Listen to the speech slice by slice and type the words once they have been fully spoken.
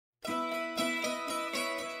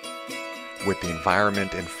With the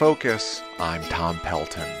environment in focus, I'm Tom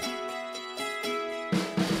Pelton.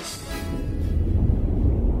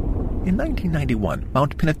 In 1991,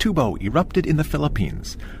 Mount Pinatubo erupted in the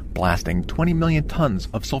Philippines, blasting 20 million tons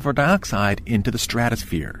of sulfur dioxide into the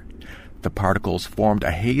stratosphere. The particles formed a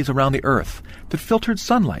haze around the Earth that filtered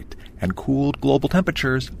sunlight and cooled global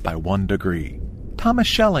temperatures by 1 degree. Thomas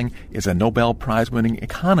Schelling is a Nobel Prize-winning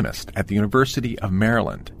economist at the University of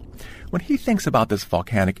Maryland. When he thinks about this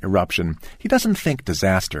volcanic eruption, he doesn't think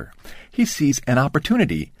disaster. He sees an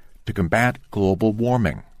opportunity to combat global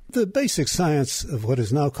warming. The basic science of what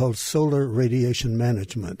is now called solar radiation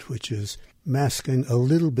management, which is masking a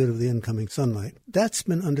little bit of the incoming sunlight, that's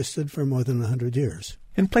been understood for more than 100 years.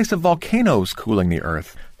 In place of volcanoes cooling the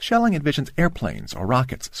Earth, Schelling envisions airplanes or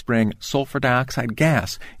rockets spraying sulfur dioxide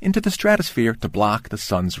gas into the stratosphere to block the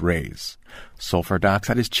sun's rays. Sulfur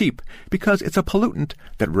dioxide is cheap because it's a pollutant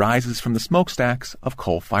that rises from the smokestacks of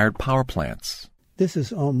coal-fired power plants. This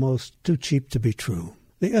is almost too cheap to be true.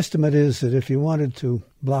 The estimate is that if you wanted to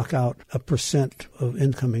block out 1% of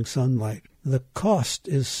incoming sunlight, the cost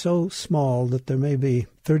is so small that there may be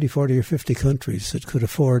 30, 40, or 50 countries that could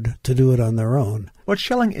afford to do it on their own. What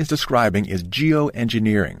Schelling is describing is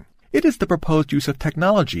geoengineering. It is the proposed use of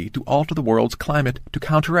technology to alter the world's climate to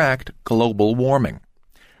counteract global warming.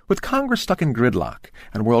 With Congress stuck in gridlock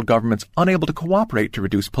and world governments unable to cooperate to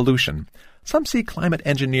reduce pollution, some see climate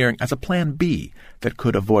engineering as a plan B that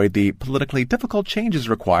could avoid the politically difficult changes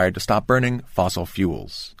required to stop burning fossil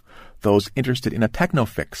fuels. Those interested in a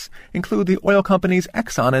techno-fix include the oil companies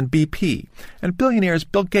Exxon and BP, and billionaires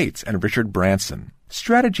Bill Gates and Richard Branson.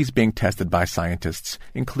 Strategies being tested by scientists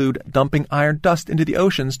include dumping iron dust into the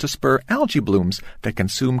oceans to spur algae blooms that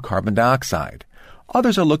consume carbon dioxide.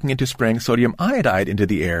 Others are looking into spraying sodium iodide into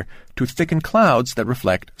the air to thicken clouds that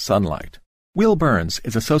reflect sunlight. Will Burns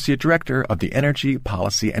is Associate Director of the Energy,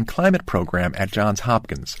 Policy, and Climate Program at Johns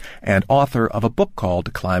Hopkins and author of a book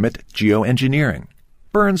called Climate Geoengineering.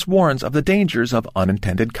 Burns warns of the dangers of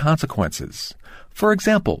unintended consequences. For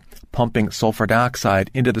example, pumping sulfur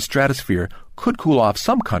dioxide into the stratosphere could cool off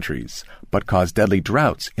some countries, but cause deadly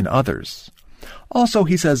droughts in others. Also,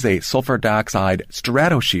 he says a sulfur dioxide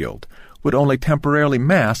stratoshield would only temporarily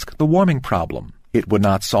mask the warming problem. It would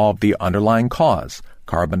not solve the underlying cause,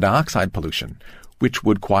 carbon dioxide pollution, which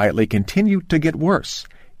would quietly continue to get worse,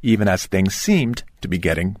 even as things seemed to be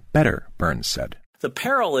getting better, Burns said. The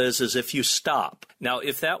peril is if you stop. Now,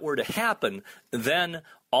 if that were to happen, then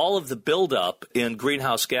all of the buildup in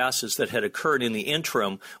greenhouse gases that had occurred in the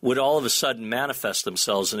interim would all of a sudden manifest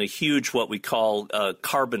themselves in a huge, what we call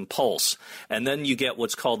carbon pulse. And then you get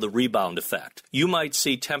what's called the rebound effect. You might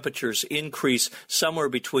see temperatures increase somewhere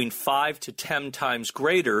between 5 to 10 times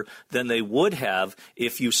greater than they would have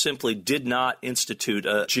if you simply did not institute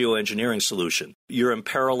a geoengineering solution. You're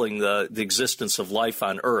imperiling the existence of life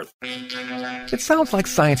on Earth. It sounds like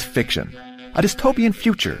science fiction. A dystopian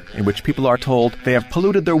future in which people are told they have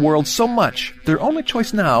polluted their world so much, their only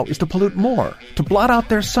choice now is to pollute more, to blot out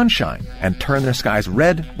their sunshine and turn their skies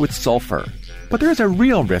red with sulfur. But there is a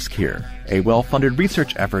real risk here. A well-funded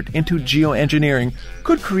research effort into geoengineering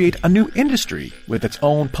could create a new industry with its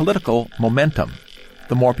own political momentum.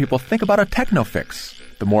 The more people think about a techno-fix,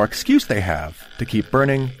 the more excuse they have to keep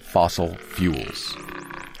burning fossil fuels.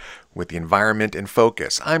 With the environment in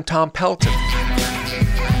focus, I'm Tom Pelton.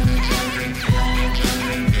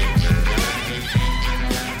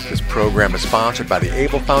 This program is sponsored by the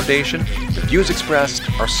Able Foundation. The views expressed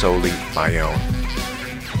are solely my own.